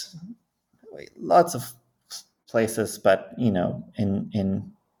get lots of places, but,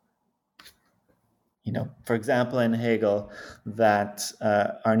 for example, in Hegel, that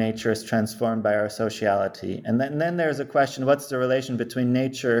our nature is transformed by our sociality. And then there's a question, what's the relation between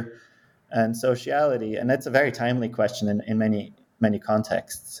nature and sociality? And that's a very timely question in many, many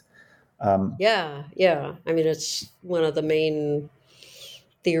contexts. Yeah. I mean, it's one of the main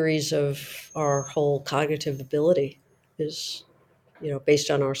theories of our whole cognitive ability is, based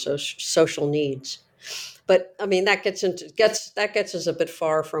on our social needs. But I mean, that gets us a bit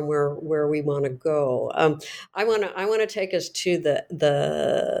far from where we want to go. I want to take us to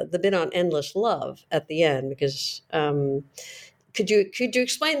the bit on endless love at the end, because could you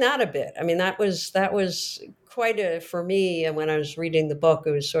explain that a bit? I mean, that was quite a, for me. And when I was reading the book,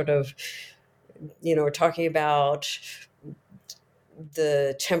 it was sort of, talking about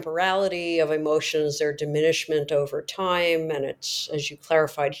the temporality of emotions, their diminishment over time. And it's, as you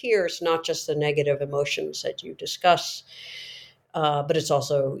clarified here, it's not just the negative emotions that you discuss, but it's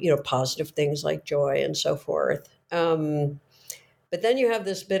also, positive things like joy and so forth. But then you have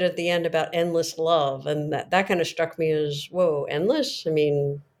this bit at the end about endless love. And that kind of struck me as, whoa, endless? I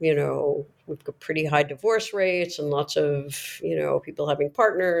mean, we've got pretty high divorce rates and lots of, people having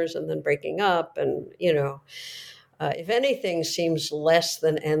partners and then breaking up. And, if anything seems less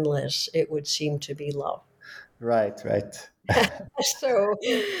than endless, it would seem to be love. Right. So,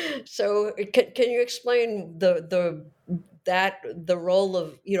 can you explain the role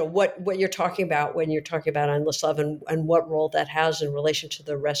of, what you're talking about when you're talking about endless love, and what role that has in relation to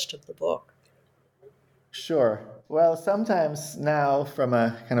the rest of the book? Sure. Well, sometimes now, from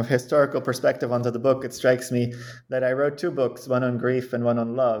a kind of historical perspective onto the book, it strikes me that I wrote two books, one on grief and one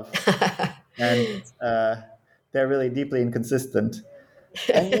on love, and they're really deeply inconsistent.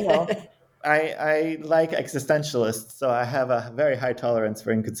 And I like existentialists, so I have a very high tolerance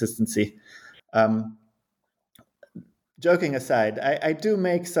for inconsistency. Joking aside, I do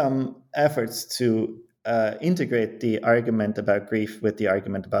make some efforts to integrate the argument about grief with the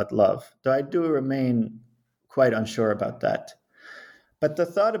argument about love, though I do remain quite unsure about that. But the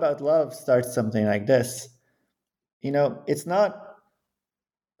thought about love starts something like this. It's not.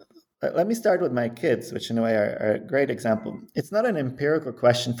 Let me start with my kids, which in a way are a great example. It's not an empirical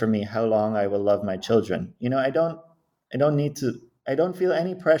question for me how long I will love my children. I don't need to. I don't feel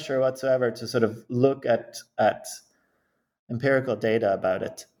any pressure whatsoever to sort of look at empirical data about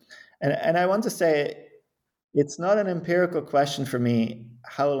it. And I want to say it's not an empirical question for me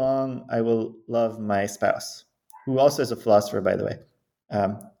how long I will love my spouse, who also is a philosopher, by the way,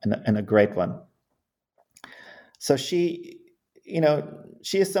 and a great one. So she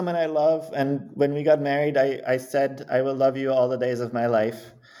is someone I love. And when we got married, I said, I will love you all the days of my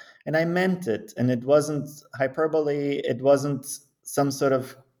life. And I meant it. And it wasn't hyperbole. It wasn't some sort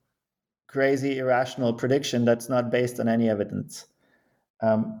of crazy, irrational prediction that's not based on any evidence.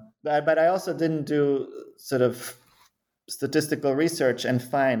 But I also didn't do sort of statistical research and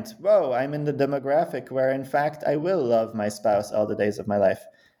find, whoa, I'm in the demographic where, in fact, I will love my spouse all the days of my life.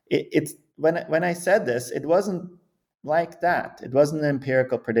 It's when I said this, it wasn't like that. It wasn't an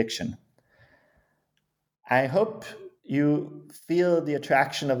empirical prediction. I hope you feel the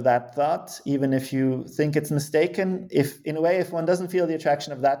attraction of that thought, even if you think it's mistaken. If one doesn't feel the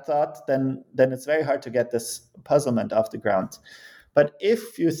attraction of that thought, then it's very hard to get this puzzlement off the ground. But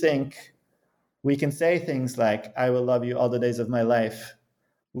if you think we can say things like, I will love you all the days of my life,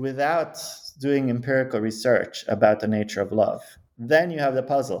 without doing empirical research about the nature of love, then you have the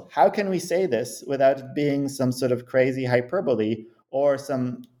puzzle. How can we say this without it being some sort of crazy hyperbole or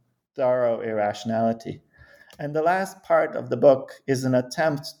some thorough irrationality? And the last part of the book is an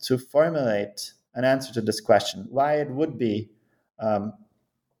attempt to formulate an answer to this question, why it would be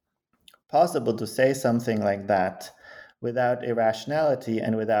possible to say something like that without irrationality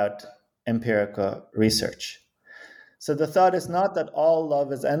and without empirical research. So the thought is not that all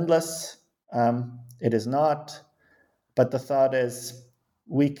love is endless. It is not. But the thought is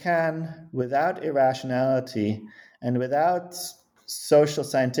we can, without irrationality and without social,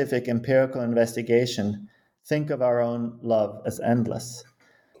 scientific, empirical investigation, think of our own love as endless.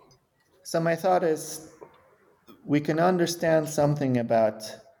 So my thought is we can understand something about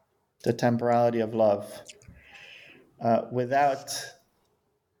the temporality of love without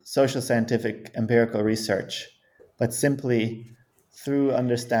social, scientific, empirical research, but simply through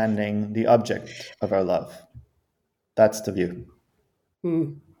understanding the object of our love. That's the view.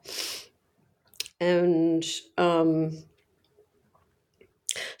 And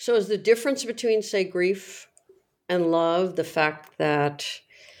so is the difference between, say, grief and love the fact that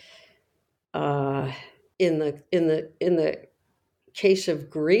in the case of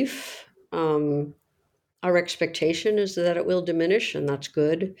grief, our expectation is that it will diminish, and that's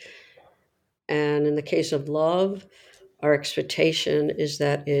good. And in the case of love, our expectation is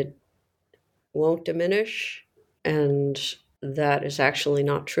that it won't diminish, and that is actually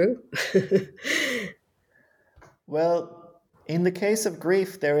not true. Well, in the case of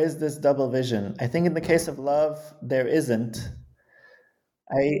grief, there is this double vision. I think in the case of love, there isn't.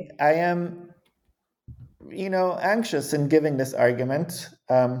 I am, anxious in giving this argument,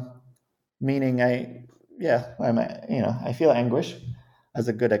 meaning I feel anguish as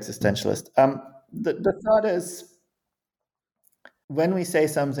a good existentialist. The thought is, when we say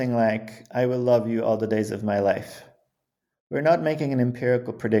something like, I will love you all the days of my life, we're not making an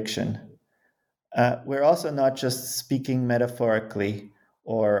empirical prediction. We're also not just speaking metaphorically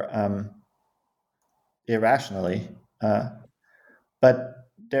or irrationally, but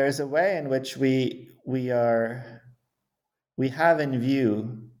there's a way in which we have in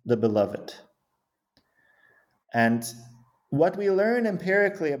view the beloved. And what we learn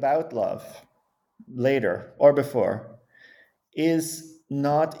empirically about love later or before is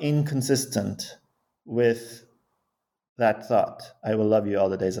not inconsistent with that thought, I will love you all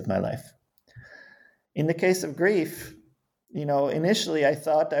the days of my life. In the case of grief, initially I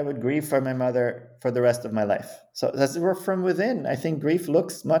thought I would grieve for my mother for the rest of my life. So as it were from within, I think grief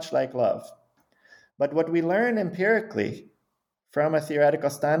looks much like love. But what we learn empirically from a theoretical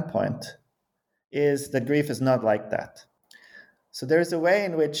standpoint is that grief is not like that. So there's a way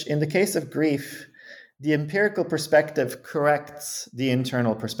in which, in the case of grief, the empirical perspective corrects the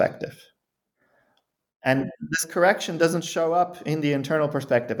internal perspective. And this correction doesn't show up in the internal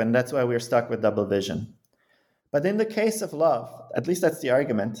perspective, and that's why we're stuck with double vision. But in the case of love, at least that's the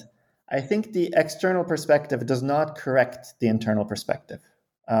argument, I think the external perspective does not correct the internal perspective.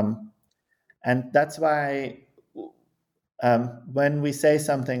 And that's why when we say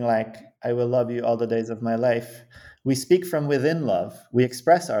something like, I will love you all the days of my life, we speak from within love, we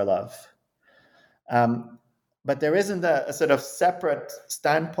express our love. But there isn't a sort of separate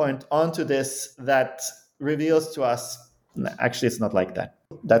standpoint onto this that reveals to us, actually, it's not like that.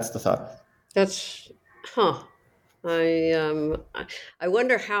 That's the thought. That's, I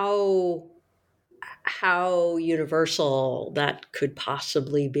wonder how universal that could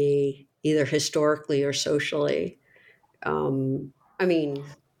possibly be, either historically or socially.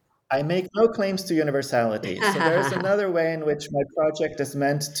 I make no claims to universality. So there's another way in which my project is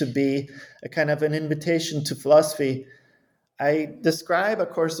meant to be a kind of an invitation to philosophy. I describe a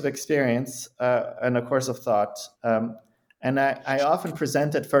course of experience and a course of thought, and I often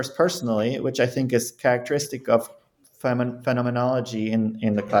present it first personally, which I think is characteristic of phenomenology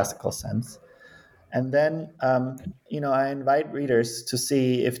in the classical sense. And then, I invite readers to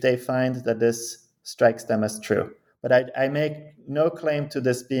see if they find that this strikes them as true. But I make no claim to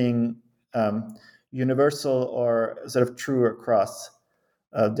this being universal or sort of true across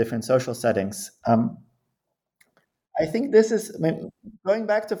different social settings. I think this is, going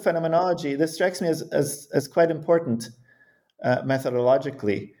back to phenomenology, this strikes me as quite important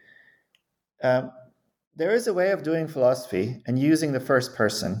methodologically. There is a way of doing philosophy and using the first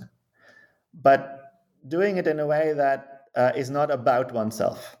person, but doing it in a way that is not about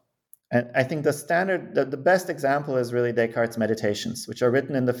oneself. And I think the best example is really Descartes' Meditations, which are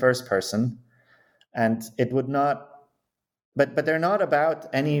written in the first person, and it would not, but they're not about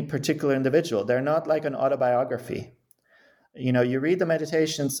any particular individual. They're not like an autobiography. You read the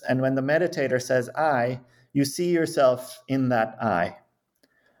Meditations, and when the meditator says I, you see yourself in that I.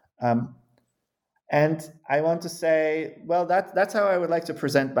 And I want to say, well, that's how I would like to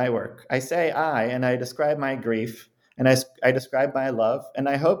present my work. I say I, and I describe my grief, and I describe my love, and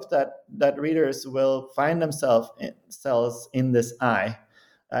I hope that readers will find themselves in this I.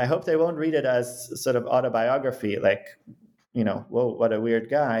 I hope they won't read it as sort of autobiography, like, whoa, what a weird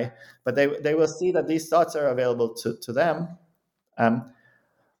guy. But they will see that these thoughts are available to them.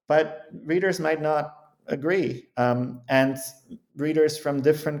 But readers might not agree. And readers from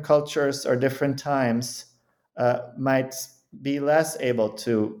different cultures or different times might be less able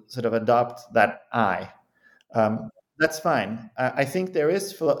to sort of adopt that I. That's fine. I think there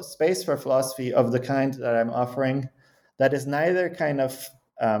is space for philosophy of the kind that I'm offering that is neither kind of,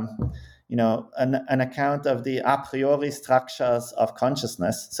 an account of the a priori structures of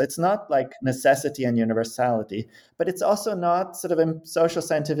consciousness. So it's not like necessity and universality, but it's also not sort of social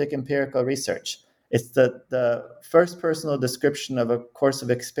scientific empirical research. It's the first personal description of a course of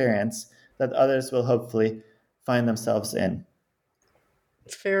experience that others will hopefully find themselves in.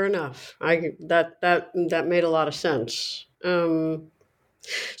 Fair enough. That made a lot of sense. So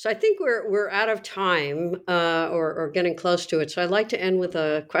I think we're out of time, or getting close to it. So I'd like to end with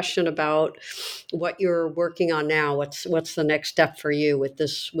a question about what you're working on now. What's the next step for you with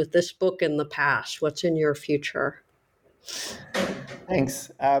this book in the past? What's in your future? Thanks.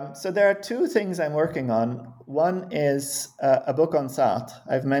 So there are two things I'm working on. One is a book on Sartre.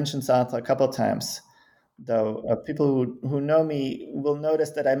 I've mentioned Sartre a couple of times. though people who know me will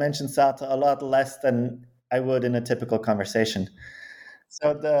notice that I mention Sartre a lot less than I would in a typical conversation.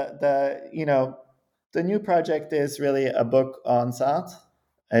 So the new project is really a book on Sartre.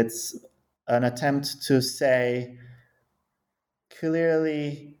 It's an attempt to say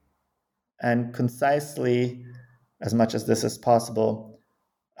clearly and concisely, as much as this is possible,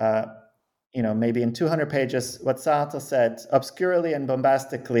 maybe in 200 pages, what Sartre said obscurely and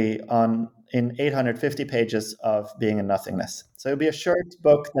bombastically in 850 pages of Being and Nothingness. So it'll be a short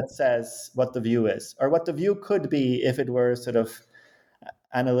book that says what the view is, or what the view could be if it were sort of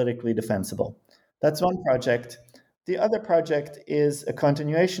analytically defensible. That's one project. The other project is a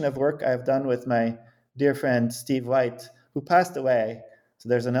continuation of work I've done with my dear friend Steve White, who passed away. So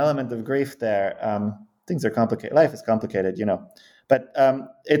there's an element of grief there. Things are complicated. Life is complicated, But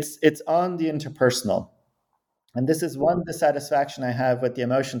it's on the interpersonal. And this is one dissatisfaction I have with the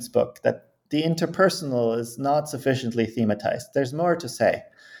Emotions book, that the interpersonal is not sufficiently thematized. There's more to say.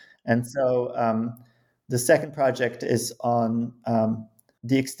 And so the second project is on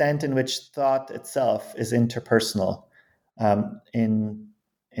the extent in which thought itself is interpersonal in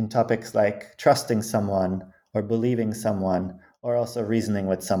topics like trusting someone or believing someone or also reasoning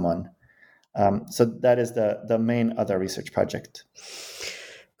with someone. So that is the main other research project.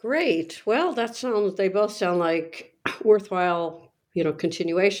 Great. Well, they both sound like worthwhile,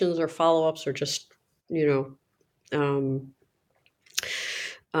 continuations or follow-ups or just,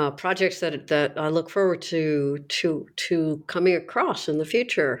 projects that I look forward to coming across in the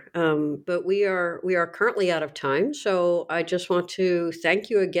future. But we are currently out of time, so I just want to thank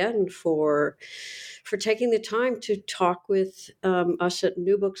you again for taking the time to talk with us at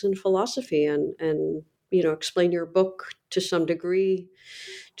New Books in Philosophy and explain your book to some degree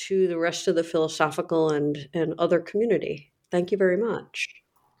to the rest of the philosophical and other community. Thank you very much.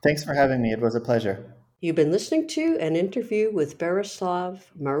 Thanks for having me. It was a pleasure. You've been listening to an interview with Berislav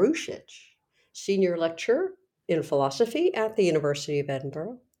Marusić, Senior Lecturer in Philosophy at the University of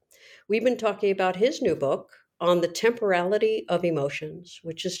Edinburgh. We've been talking about his new book on the temporality of emotions,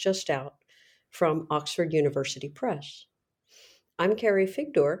 which is just out from Oxford University Press. I'm Carrie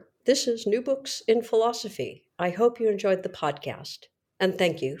Figdor. This is New Books in Philosophy. I hope you enjoyed the podcast, and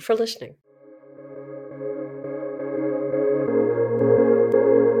thank you for listening.